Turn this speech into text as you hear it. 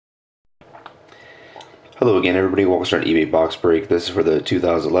Hello again, everybody. Welcome to our eBay box break. This is for the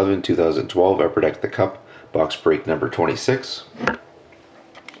 2011-2012 Upper Deck the Cup box break number 26.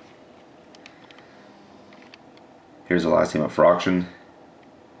 Here's the last team up for auction.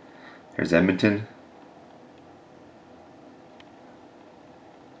 Here's Edmonton.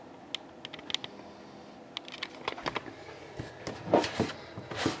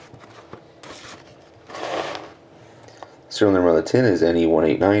 Serial number on the tin is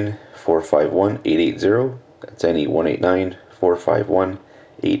NE189451880. That's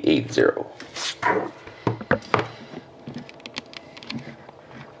NE189451880.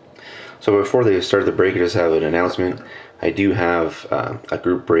 So before they start the break, I just have an announcement. I do have a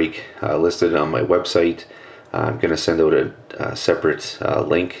group break listed on my website. I'm going to send out a separate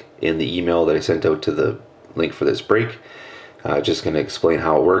link in the email that I sent out to the link for this break. Just going to explain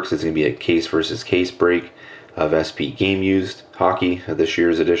how it works. It's going to be a case versus case break of SP Game Used Hockey, this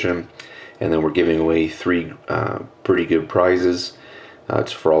year's edition. And then we're giving away 3 pretty good prizes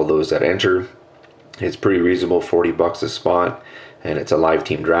for all those that enter. It's pretty reasonable, 40 bucks a spot, and it's a live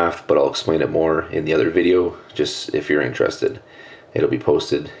team draft, but I'll explain it more in the other video, just if you're interested. It'll be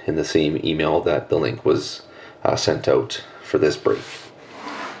posted in the same email that the link was sent out for this break.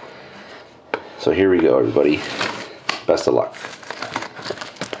 So here we go, everybody. Best of luck.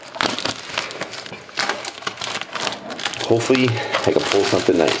 Hopefully I can pull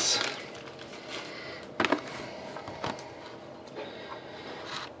something nice.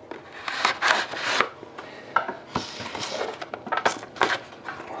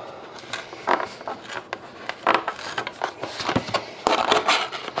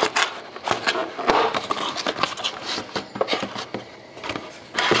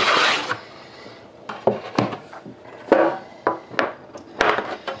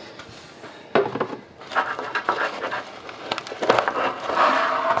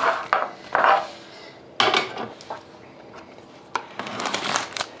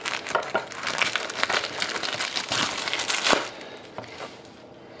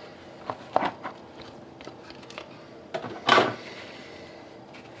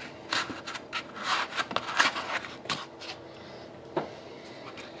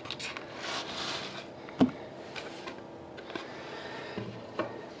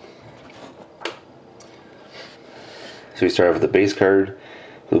 So we start off with the base card,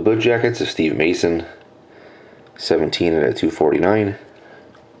 the Blue Jackets of Steve Mason, 17 out of 249.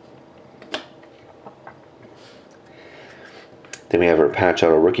 Then we have our patch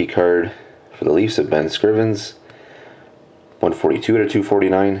auto rookie card for the Leafs of Ben Scrivens, 142 out of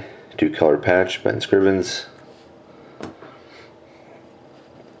 249, 2-color patch, Ben Scrivens.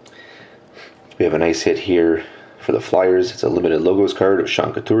 We have a nice hit here for the Flyers. It's a limited logos card of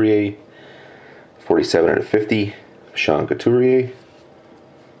Sean Couturier, 47 out of 50. Sean Couturier.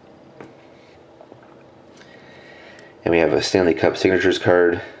 And we have a Stanley Cup Signatures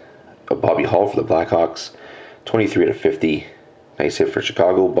card of Bobby Hull for the Blackhawks, 23 out of 50. Nice hit for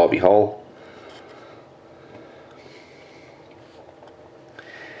Chicago, Bobby Hull.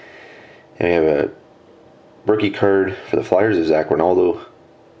 And we have a rookie card for the Flyers of Zach Rinaldo,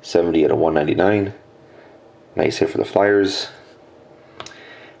 70 out of 199. Nice hit for the Flyers.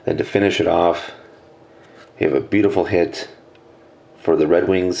 Then to finish it off, we have a beautiful hit for the Red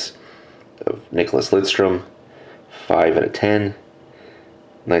Wings of Nicholas Lidstrom, 5 out of 10.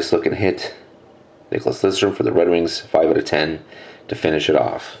 Nice looking hit. Nicholas Lidstrom for the Red Wings, 5 out of 10 to finish it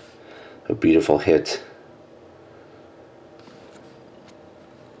off. A beautiful hit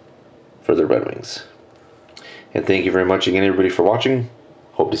for the Red Wings. And thank you very much again, everybody, for watching.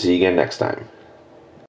 Hope to see you again next time.